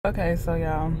Okay, so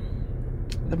y'all,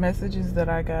 the messages that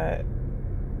I got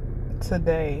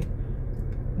today,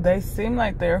 they seem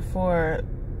like they're for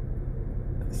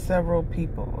several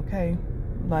people, okay?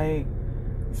 Like,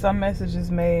 some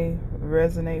messages may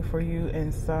resonate for you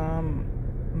and some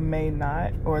may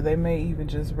not, or they may even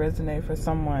just resonate for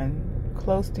someone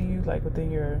close to you, like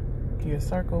within your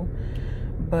circle.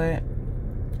 But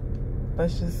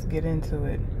let's just get into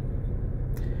it.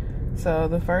 So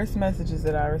the first messages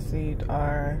that I received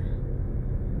are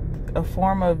a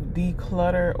form of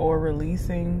declutter or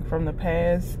releasing from the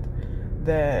past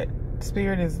that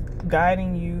Spirit is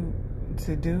guiding you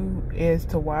to do is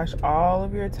to wash all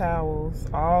of your towels,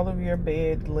 all of your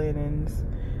bed linens,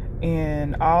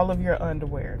 and all of your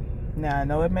underwear. Now, I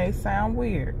know it may sound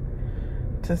weird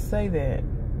to say that,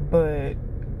 but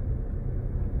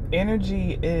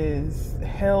energy is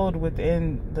held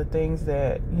within the things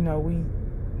that, you know, we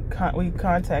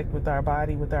contact with our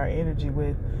body, with our energy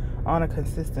with on a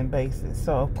consistent basis.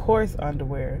 So of course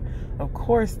underwear, of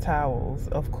course towels,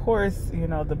 of course, you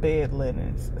know, the bed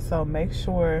linens. So make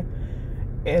sure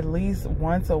at least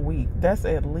once a week, that's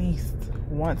at least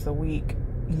once a week,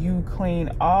 you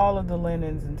clean all of the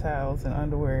linens and towels and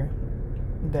underwear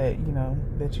that, you know,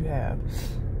 that you have.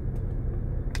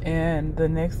 And the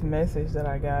next message that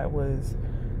I got was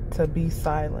to be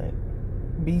silent,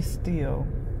 be still.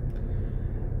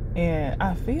 And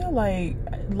I feel like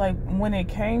when it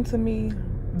came to me,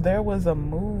 there was a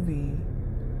movie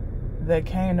that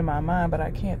came to my mind, but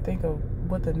I can't think of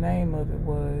what the name of it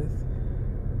was.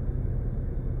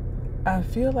 I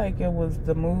feel like it was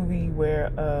the movie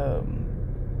where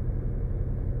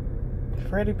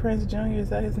Freddie Prinze Jr., is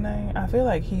that his name? I feel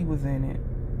like he was in it,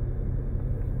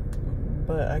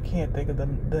 but I can't think of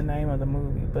the name of the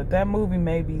movie. But that movie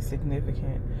may be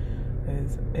significant.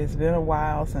 It's been a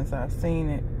while since I've seen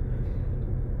it,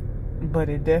 but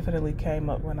it definitely came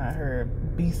up when I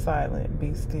heard be silent,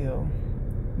 be still,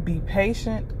 be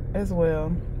patient as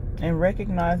well, and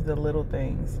recognize the little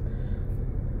things.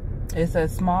 It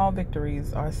says small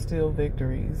victories are still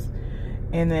victories.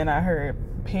 And then I heard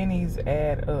pennies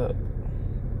add up,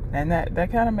 and that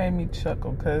kind of made me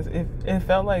chuckle, because it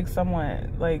felt like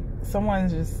someone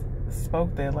just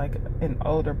spoke that, like an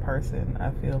older person,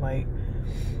 I feel like.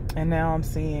 And now I'm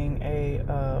seeing a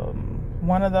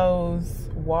one of those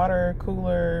water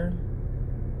cooler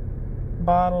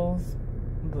bottles,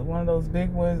 one of those big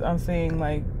ones. I'm seeing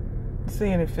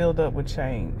it filled up with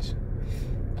change.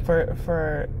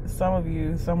 For some of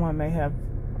you, someone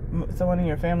in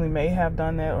your family may have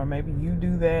done that, or maybe you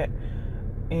do that.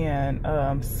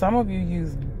 And some of you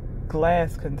use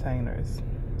glass containers,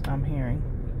 I'm hearing.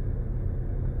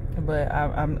 But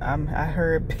I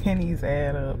heard pennies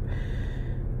add up.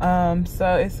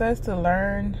 So it says to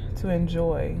learn to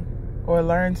enjoy, or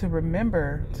learn to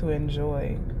remember to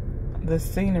enjoy the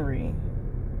scenery,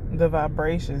 the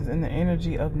vibrations, and the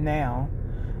energy of now,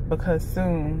 because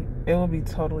soon it will be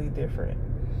totally different.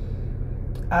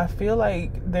 I feel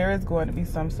like there is going to be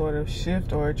some sort of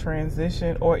shift or a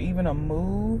transition or even a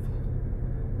move,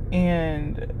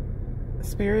 and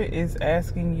Spirit is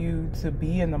asking you to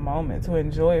be in the moment, to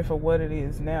enjoy it for what it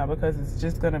is now, because it's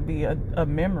just going to be a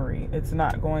memory. It's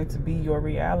not going to be your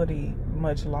reality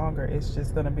much longer. It's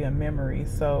just going to be a memory.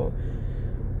 So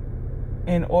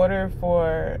in order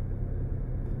for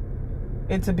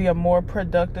it to be a more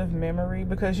productive memory,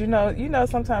 because you know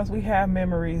sometimes we have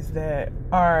memories that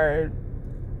are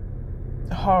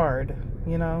hard,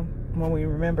 you know, when we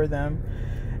remember them,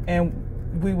 and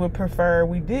we would prefer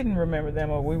we didn't remember them,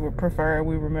 or we would prefer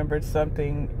we remembered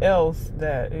something else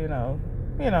that, you know,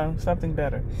 something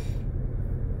better.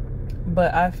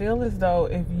 But I feel as though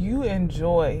if you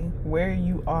enjoy where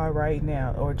you are right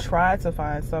now, or try to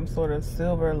find some sort of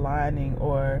silver lining,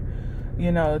 or,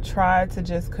 you know, try to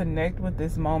just connect with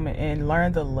this moment and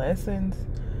learn the lessons,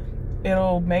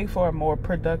 it'll make for a more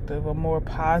productive, a more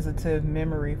positive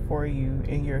memory for you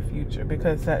in your future.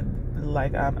 Because that,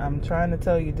 like I'm trying to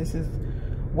tell you, this is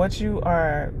what you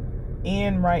are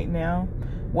in right now,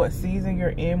 what season you're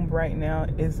in right now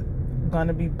is going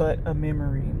to be but a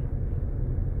memory.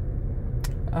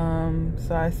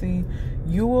 So I see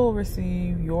you will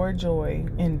receive your joy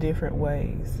in different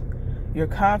ways. Your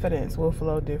confidence will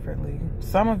flow differently.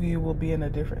 Some of you will be in a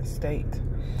different state.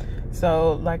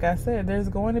 So like I said, there's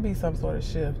going to be some sort of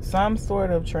shift, some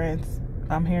sort of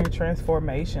I'm hearing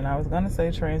transformation. I was going to say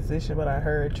transition, but I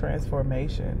heard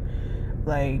transformation.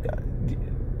 Like,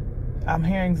 I'm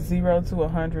hearing 0 to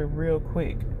 100 real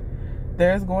quick.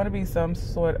 There's going to be some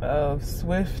sort of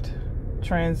swift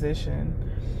transition.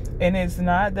 And it's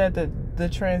not that the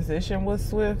transition was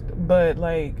swift, but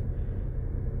like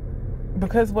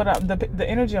because the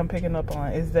energy I'm picking up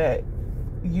on is that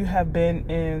you have been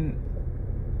in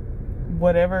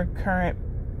whatever current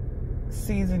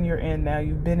season you're in now,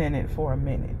 you've been in it for a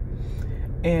minute,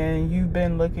 and you've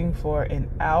been looking for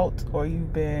an out, or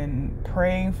you've been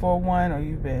praying for one, or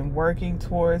you've been working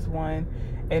towards one,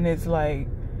 and it's like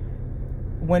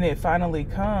when it finally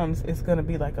comes, it's going to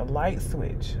be like a light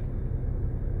switch.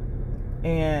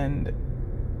 And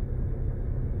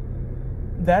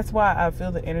that's why I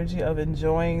feel the energy of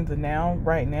enjoying the now,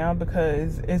 right now,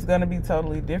 because it's going to be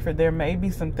totally different. There may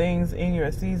be some things in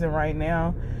your season right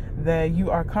now that you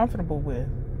are comfortable with.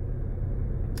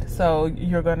 So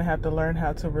you're going to have to learn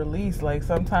how to release. Like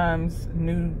sometimes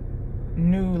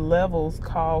new levels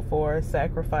call for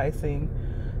sacrificing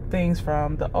things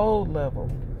from the old level.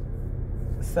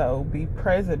 So be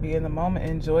present, be in the moment,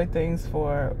 enjoy things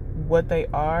for what they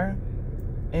are,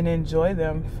 and enjoy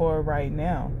them for right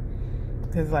now.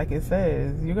 Because like it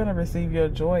says, you're going to receive your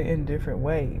joy in different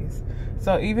ways.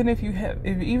 So even if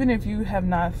you have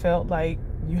not felt like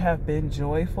you have been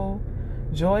joyful,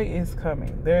 joy is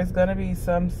coming. There's going to be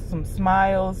some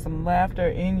smiles, some laughter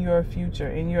in your future,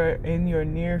 in your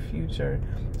near future.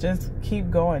 Just keep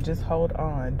going. Just hold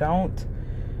on. Don't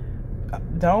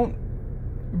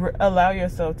allow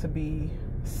yourself to be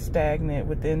stagnant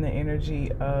within the energy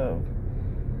of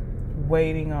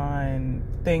waiting on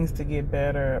things to get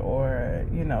better, or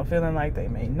feeling like they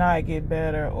may not get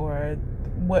better, or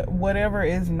whatever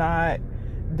is not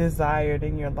desired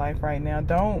in your life right now.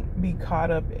 Don't be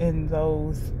caught up in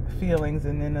those feelings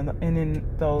and in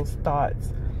those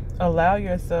thoughts. Allow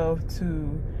yourself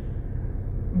to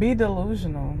be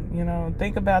delusional.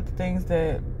 Think about the things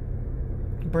that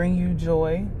bring you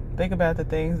joy. Think about the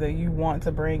things that you want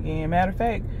to bring in. Matter of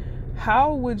fact,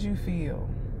 how would you feel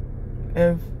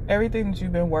if everything that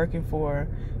you've been working for,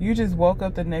 you just woke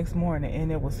up the next morning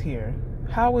and it was here?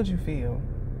 How would you feel?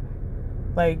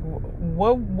 Like,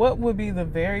 what would be the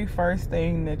very first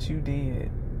thing that you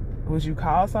did? Would you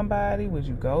call somebody? Would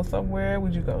you go somewhere?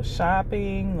 Would you go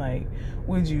shopping? Like,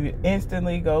 would you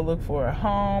instantly go look for a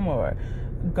home, or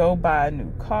go buy a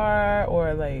new car,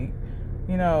 or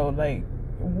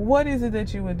what is it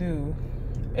that you would do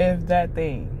if that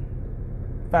thing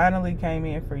finally came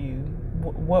in for you?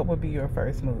 What would be your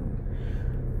first move?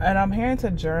 And I'm hearing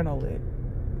to journal it.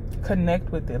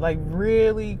 Connect with it. Like,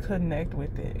 really connect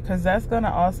with it. Because that's going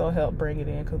to also help bring it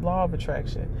in. Because law of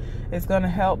attraction, it's going to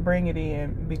help bring it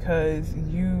in, because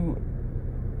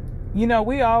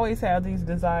we always have these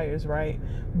desires, right?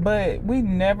 But we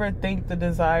never think the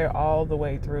desire all the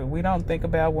way through. We don't think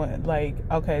about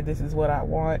okay, this is what I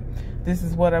want. This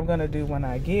is what I'm going to do when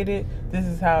I get it. This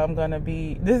is how I'm going to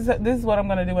be. This is what I'm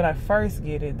going to do when I first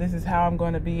get it. This is how I'm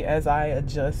going to be as I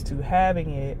adjust to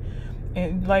having it.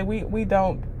 And we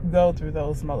don't go through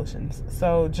those motions.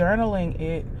 So journaling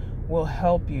it will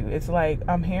help you. It's like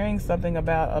I'm hearing something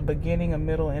about a beginning, a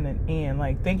middle, and an end.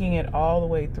 Like thinking it all the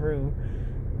way through.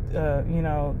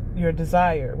 Your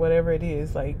desire, whatever it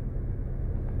is, like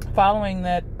following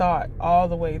that thought all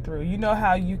the way through. You know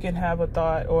how you can have a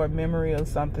thought or a memory of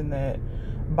something that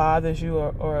bothers you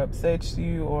or upsets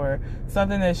you, or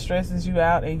something that stresses you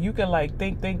out, and you can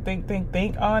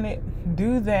think on it.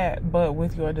 Do that, but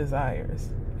with your desires,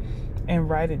 and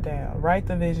write it down. Write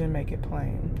the vision, make it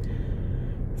plain.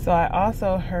 So I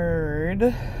also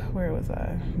heard, where was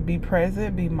I? Be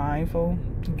present, be mindful,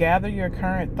 gather your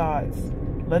current thoughts,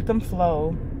 let them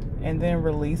flow, and then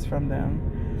release from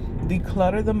them.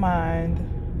 Declutter the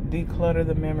mind, declutter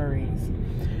the memories.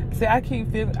 See, I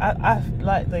keep feeling, I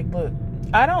look,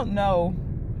 I don't know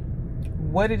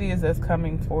what it is that's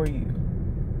coming for you.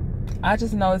 I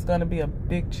just know it's going to be a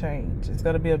big change. It's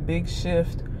going to be a big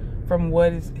shift from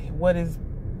what is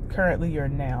currently your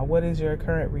now. What is your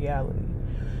current reality?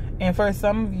 And for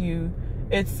some of you,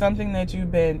 it's something that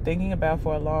you've been thinking about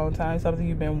for a long time, something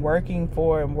you've been working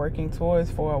for and working towards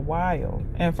for a while.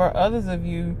 And for others of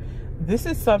you, this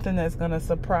is something that's going to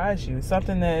surprise you,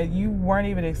 something that you weren't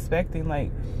even expecting.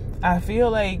 Like, I feel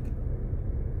like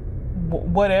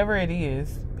whatever it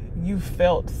is, you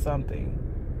felt something.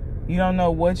 You don't know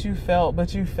what you felt,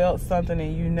 but you felt something,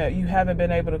 and you haven't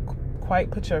been able to quite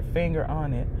put your finger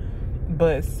on it.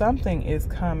 But something is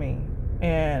coming,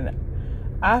 and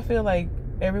I feel like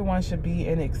everyone should be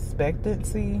in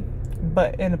expectancy,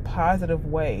 but in a positive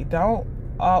way.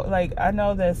 I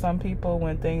know that some people,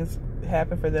 when things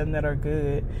happen for them that are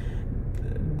good,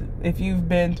 if you've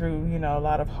been through, a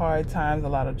lot of hard times, a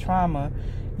lot of trauma,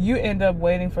 you end up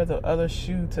waiting for the other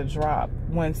shoe to drop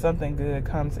when something good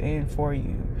comes in for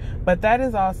you. But that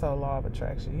is also law of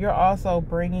attraction. You're also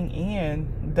bringing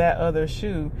in that other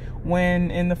shoe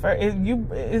when in the first,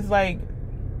 it's like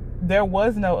there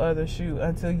was no other shoe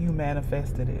until you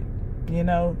manifested it, you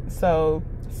know? So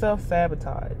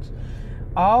self-sabotage.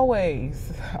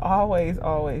 Always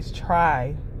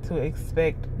try to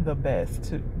expect the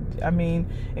best.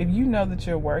 If you know that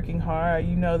you're working hard,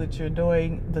 you know that you're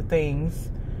doing the things,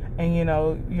 and you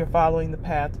know you're following the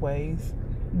pathways,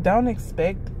 don't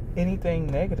expect anything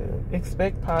negative.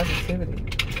 Expect positivity.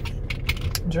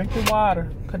 Drink your water.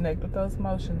 Connect with those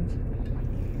emotions.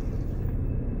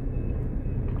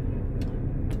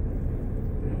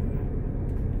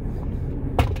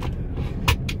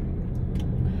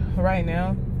 Right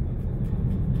now,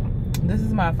 this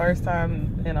is my first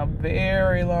time in a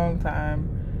very long time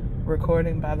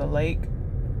recording by the lake,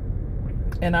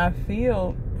 and I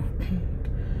feel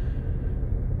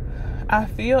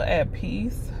at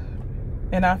peace,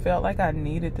 and I felt like I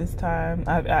needed this time.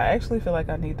 I actually feel like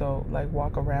I need to like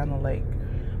walk around the lake,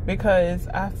 because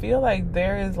I feel like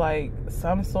there is like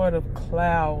some sort of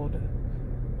cloud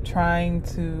trying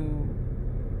to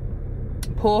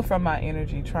pull from my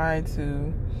energy, trying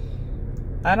to,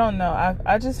 I don't know.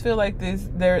 I just feel like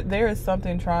there is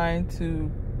something trying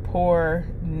to pour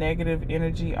negative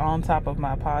energy on top of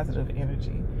my positive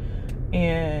energy.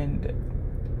 And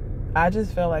I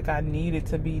just felt like I needed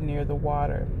to be near the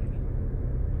water.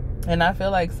 And I feel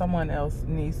like someone else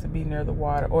needs to be near the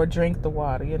water or drink the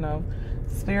water, you know.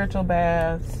 Spiritual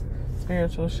baths,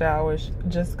 spiritual showers,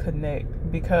 just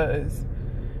connect, because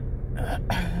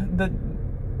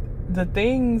the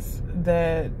things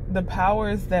that, the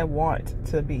powers that want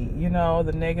to be, you know,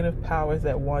 the negative powers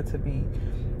that want to be,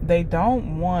 they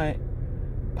don't want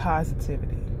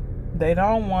positivity. They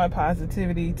don't want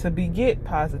positivity to beget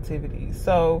positivity.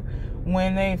 So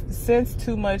when they sense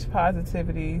too much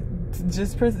positivity,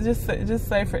 just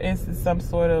say for instance some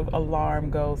sort of alarm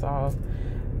goes off,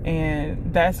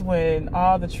 and that's when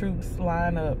all the troops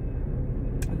line up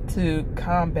to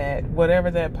combat whatever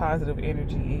that positive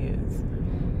energy is.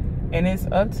 And it's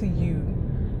up to you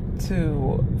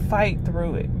to fight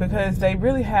through it, because they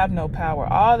really have no power.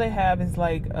 All they have is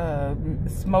like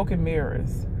smoke and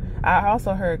mirrors. I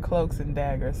also heard cloaks and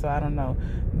daggers, so I don't know.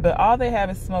 But all they have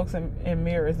is smokes and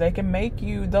mirrors. They can make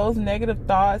you, those negative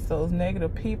thoughts, those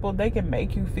negative people, they can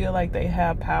make you feel like they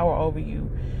have power over you,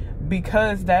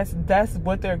 because that's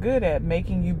what they're good at,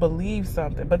 making you believe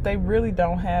something. But they really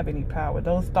don't have any power.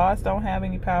 Those thoughts don't have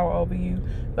any power over you.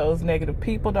 Those negative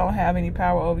people don't have any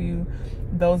power over you.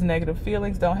 Those negative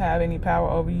feelings don't have any power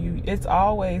over you. It's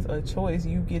always a choice.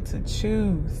 You get to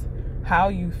choose how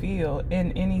you feel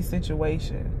in any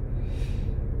situation.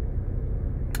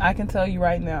 I can tell you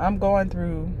right now, I'm going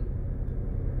through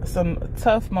some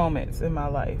tough moments in my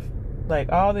life.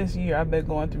 Like all this year, I've been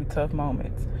going through tough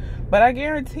moments. But I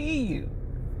guarantee you,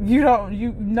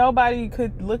 nobody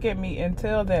could look at me and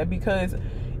tell that, because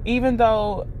even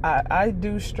though I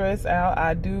do stress out,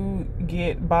 I do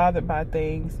get bothered by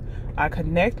things, I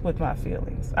connect with my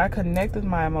feelings. I connect with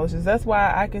my emotions. That's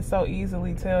why I can so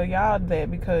easily tell y'all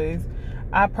that, because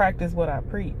I practice what I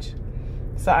preach.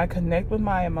 So I connect with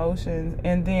my emotions,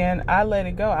 and then I let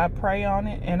it go. I pray on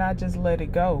it, and I just let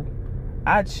it go.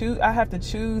 I have to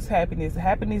choose happiness.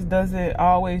 Happiness doesn't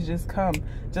always just come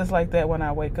just like that when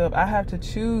I wake up. I have to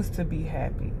choose to be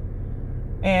happy.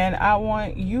 And I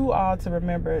want you all to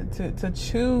remember to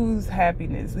choose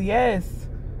happiness. Yes,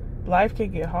 life can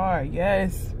get hard.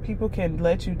 Yes, people can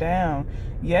let you down.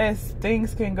 Yes,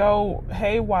 things can go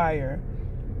haywire.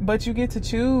 But you get to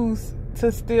choose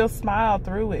to still smile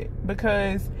through it,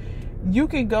 because you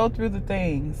can go through the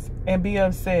things and be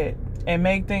upset and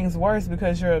make things worse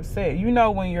because you're upset. You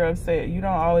know, when you're upset, you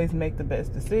don't always make the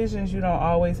best decisions. You don't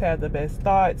always have the best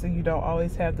thoughts, and you don't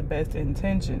always have the best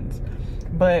intentions.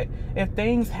 But if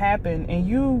things happen and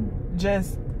you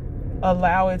just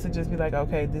allow it to just be like,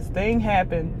 okay, this thing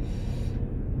happened,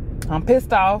 I'm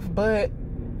pissed off, but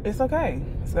it's okay.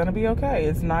 It's gonna be okay.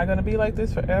 It's not gonna be like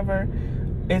this forever.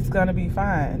 It's gonna be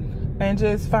fine. And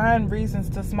just find reasons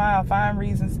to smile, find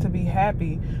reasons to be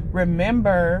happy.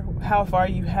 Remember how far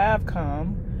you have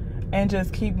come, and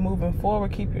just keep moving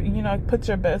forward. Put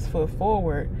your best foot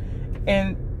forward,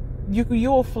 and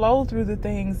you'll flow through the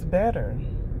things better.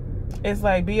 It's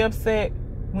like, be upset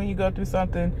when you go through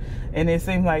something and it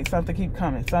seems like something keep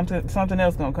coming. Something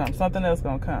else gonna come. Something else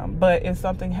gonna come. But if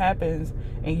something happens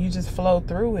and you just flow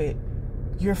through it,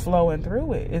 you're flowing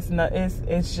through it. It's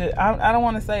just, I don't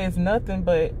want to say it's nothing,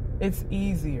 but it's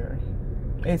easier.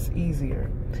 It's easier.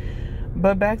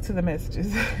 But back to the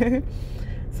messages.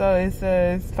 So it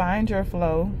says, find your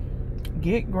flow,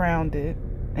 get grounded,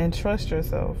 and trust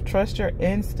yourself. Trust your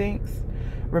instincts.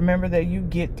 Remember that you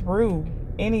get through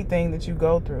anything that you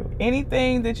go through.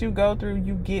 Anything that you go through,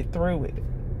 you get through it.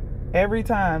 Every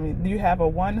time. You have a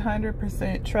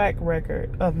 100% track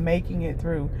record of making it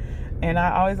through. And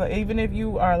I always, like, even if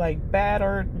you are like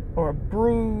battered or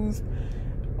bruised,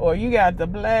 or you got the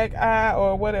black eye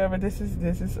or whatever, this is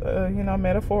you know,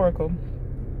 metaphorical.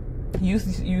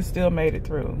 You still made it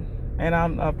through. And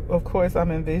I'm of course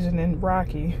I'm envisioning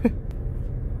Rocky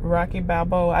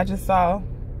Balboa. I just saw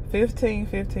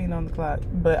 15 on the clock,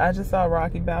 but I just saw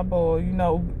Rocky Balboa. You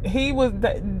know, he was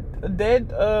that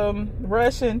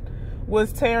Russian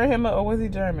was tearing him up, or was he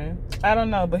German? I don't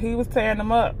know, but he was tearing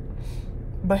him up.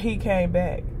 But he came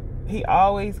back. He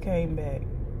always came back,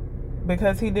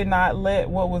 because he did not let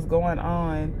what was going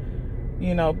on,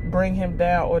 you know, bring him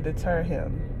down or deter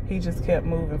him. He just kept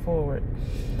moving forward.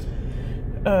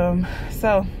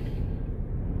 So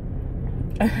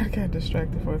I got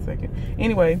distracted for a second.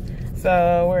 Anyway,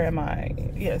 so where am I?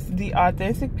 Yes, the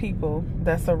authentic people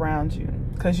that surround you.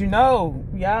 Because you know,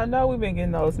 y'all know we've been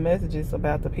getting those messages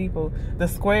about the people, the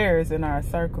squares in our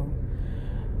circle.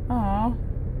 Aw,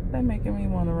 they're making me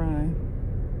want to run.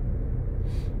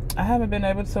 I haven't been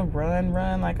able to run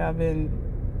like I've been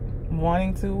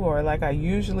wanting to, or like I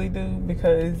usually do,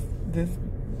 because this,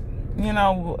 you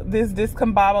know, this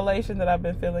discombobulation that I've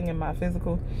been feeling in my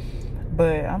physical.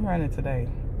 But I'm running today.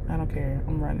 I don't care.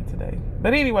 I'm running today.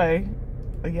 But anyway,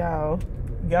 y'all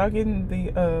getting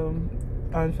the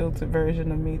unfiltered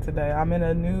version of me today. I'm in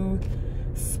a new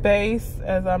space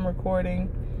as I'm recording.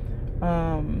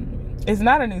 It's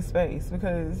not a new space,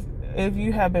 because if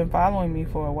you have been following me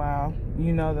for a while,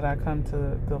 you know that I come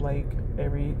to the lake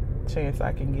every chance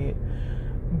I can get.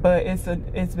 But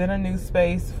it's been a new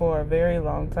space for a very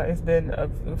long time. It's been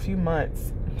a few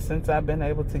months since I've been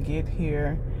able to get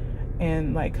here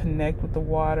and like connect with the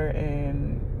water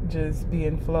and just be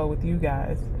in flow with you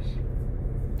guys.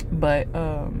 But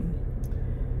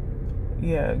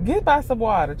yeah, get by some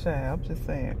water, child. I'm just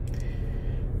saying.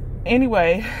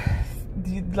 Anyway,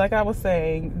 like I was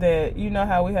saying, that you know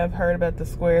how we have heard about the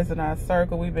squares in our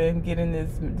circle. We've been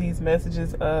getting these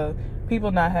messages of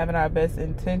people not having our best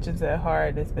intentions at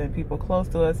heart. It's been people close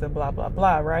to us and blah blah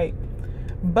blah, right?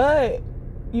 But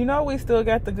you know, we still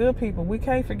got the good people. We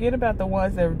can't forget about the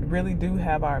ones that really do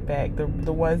have our back, the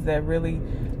ones that really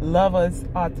love us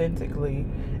authentically,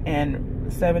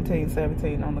 and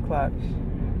 17 on the clock,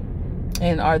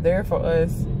 and are there for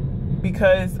us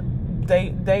because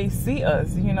they see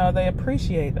us, you know, they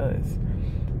appreciate us.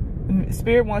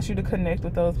 Spirit wants you to connect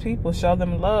with those people, show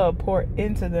them love, pour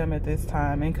into them at this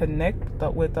time, and connect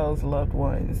with those loved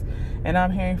ones. And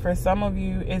I'm hearing for some of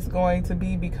you, it's going to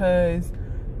be because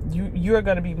you're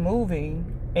going to be moving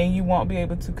and you won't be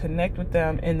able to connect with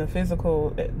them in the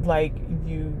physical like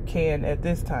you can at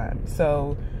this time.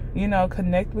 So, you know,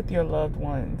 connect with your loved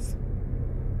ones.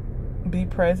 Be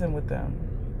present with them.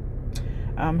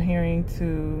 I'm hearing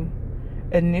to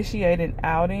initiate an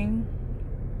outing,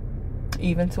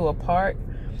 even to a park,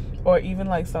 or even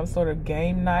like some sort of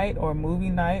game night or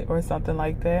movie night or something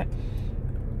like that.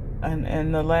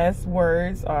 And the last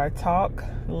words are talk,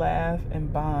 laugh,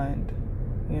 and bond.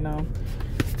 You know,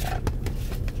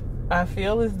 I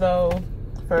feel as though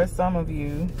for some of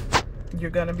you, you're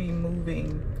gonna be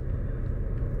moving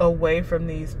away from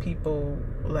these people,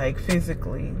 like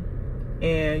physically,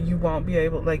 and you won't be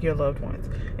able, like your loved ones,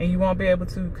 and you won't be able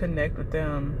to connect with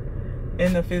them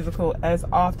in the physical as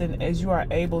often as you are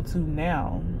able to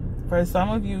now. For some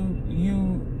of you,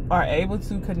 you are able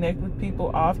to connect with people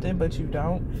often, but you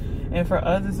don't. And for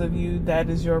others of you, that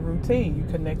is your routine. You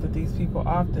connect with these people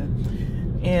often.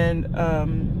 And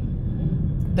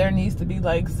there needs to be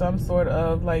like some sort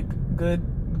of like good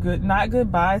not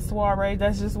goodbye soiree.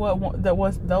 That's just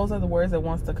those are the words that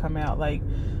wants to come out. Like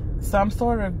some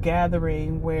sort of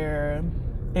gathering where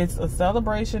it's a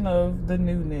celebration of the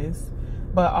newness,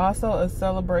 but also a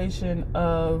celebration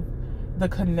of the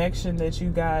connection that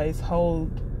you guys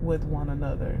hold with one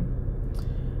another.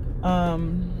 I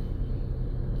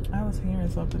was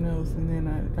hearing something else and then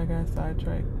I got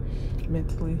sidetracked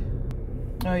mentally.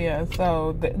 Oh yeah,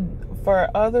 so for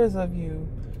others of you,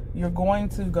 you're going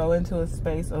to go into a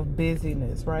space of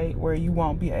busyness, right? Where you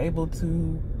won't be able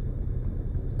to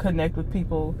connect with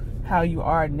people how you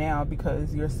are now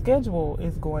because your schedule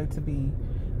is going to be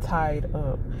tied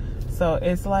up. So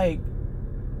it's like,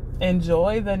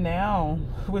 enjoy the now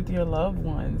with your loved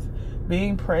ones.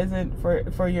 Being present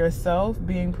for yourself,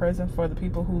 being present for the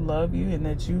people who love you and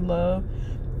that you love,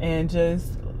 and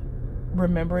just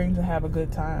remembering to have a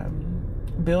good time.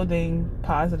 Building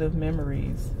positive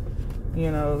memories,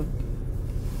 you know,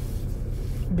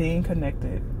 being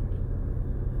connected.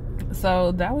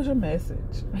 So that was your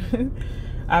message.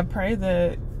 I pray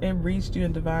that it reached you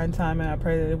in divine time, and I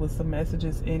pray that it was some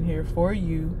messages in here for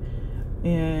you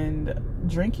and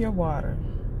drink your water.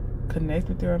 Connect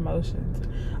with your emotions.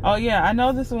 Oh yeah, I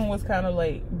know this one was kind of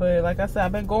late, but like I said,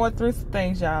 I've been going through some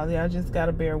things, y'all. Y'all just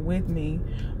gotta bear with me.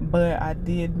 But I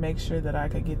did make sure that I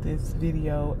could get this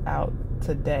video out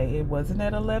today. It wasn't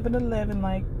at 11:11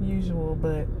 like usual,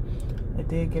 but it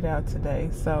did get out today.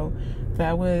 So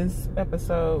that was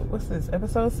episode, what's this,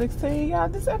 episode 16, y'all?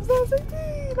 This episode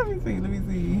 16. Let me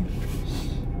see.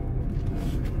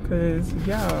 Because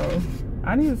y'all,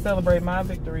 I need to celebrate my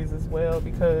victories as well,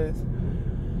 because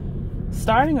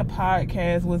starting a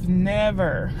podcast was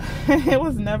never it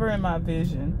was never in my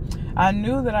vision. I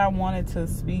knew that I wanted to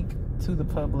speak to the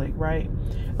public, right?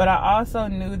 But I also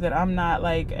knew that I'm not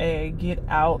like a get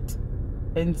out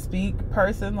and speak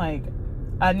person. Like,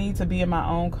 I need to be in my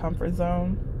own comfort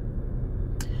zone,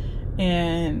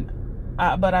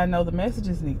 but I know the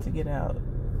messages need to get out.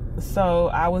 So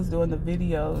I was doing the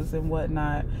videos and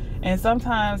whatnot, and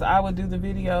sometimes I would do the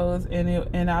videos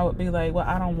and I would be like, well,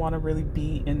 I don't want to really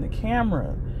be in the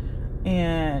camera.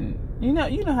 And you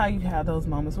know how you have those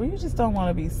moments where you just don't want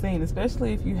to be seen,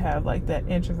 especially if you have like that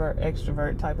introvert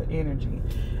extrovert type of energy.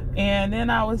 And then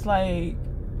I was like,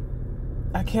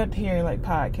 I kept hearing like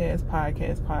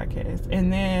podcast.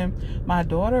 And then my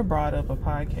daughter brought up a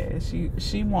podcast.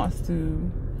 She wants to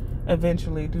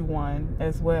eventually do one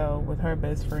as well with her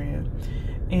best friend.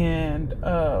 And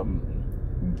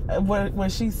when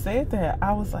she said that,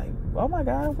 I was like, oh my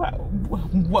God,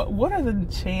 what are the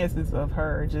chances of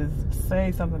her just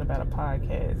saying something about a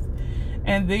podcast?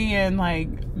 And then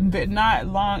like not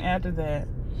long after that,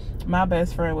 my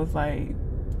best friend was like,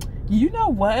 you know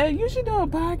what, you should do a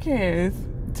podcast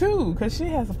too, because she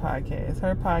has a podcast.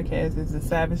 Her podcast is the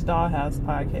Savage Dollhouse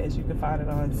podcast. You can find it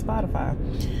on Spotify.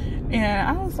 And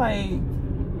I was like,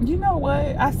 you know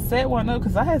what, I set one up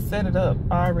because I had set it up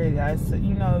already. I said,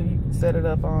 you can set it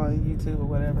up on YouTube or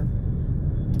whatever.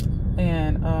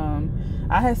 And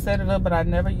I had set it up, but I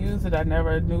never used it. I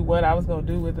never knew what I was gonna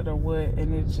do with it or what,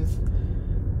 and it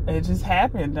just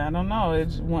happened. I don't know.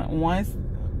 Once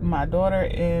my daughter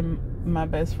and my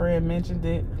best friend mentioned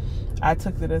it, I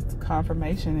took it as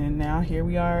confirmation, and now here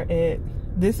we are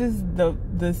this is the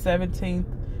 17th,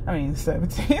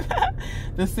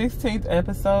 the 16th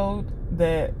episode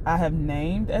that I have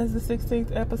named as the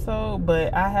 16th episode,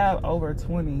 but I have over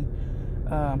 20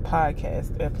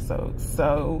 podcast episodes,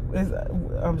 so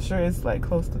I'm sure it's like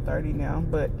close to 30 now.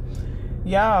 But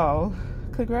y'all,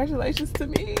 congratulations to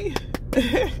me.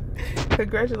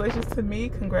 Congratulations to me.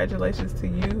 Congratulations to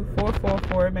you.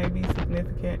 444 may be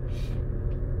significant.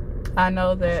 I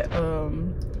know that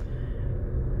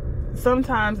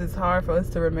sometimes it's hard for us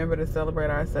to remember to celebrate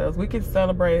ourselves. We can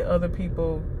celebrate other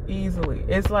people easily.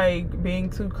 It's like being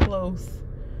too close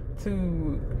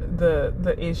to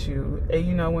the issue.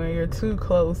 And when you're too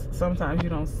close, sometimes you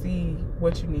don't see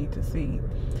what you need to see.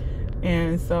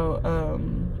 And so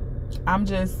I'm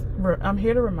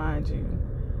here to remind you,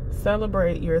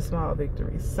 celebrate your small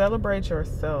victories, celebrate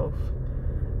yourself,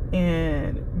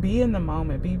 and be in the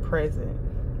moment, be present.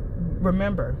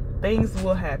 Remember, things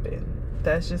will happen.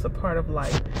 That's just a part of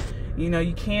life.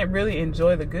 You can't really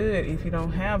enjoy the good if you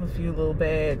don't have a few little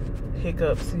bad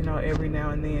hiccups, every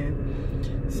now and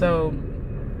then. So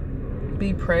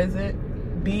be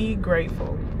present, be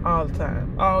grateful all the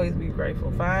time. Always be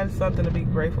grateful. Find something to be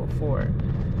grateful for.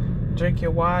 Drink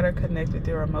your water, connect with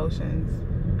your emotions,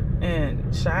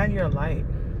 and shine your light.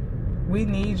 We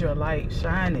need your light.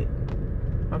 Shine it.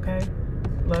 Okay?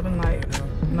 Love and light.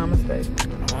 Namaste.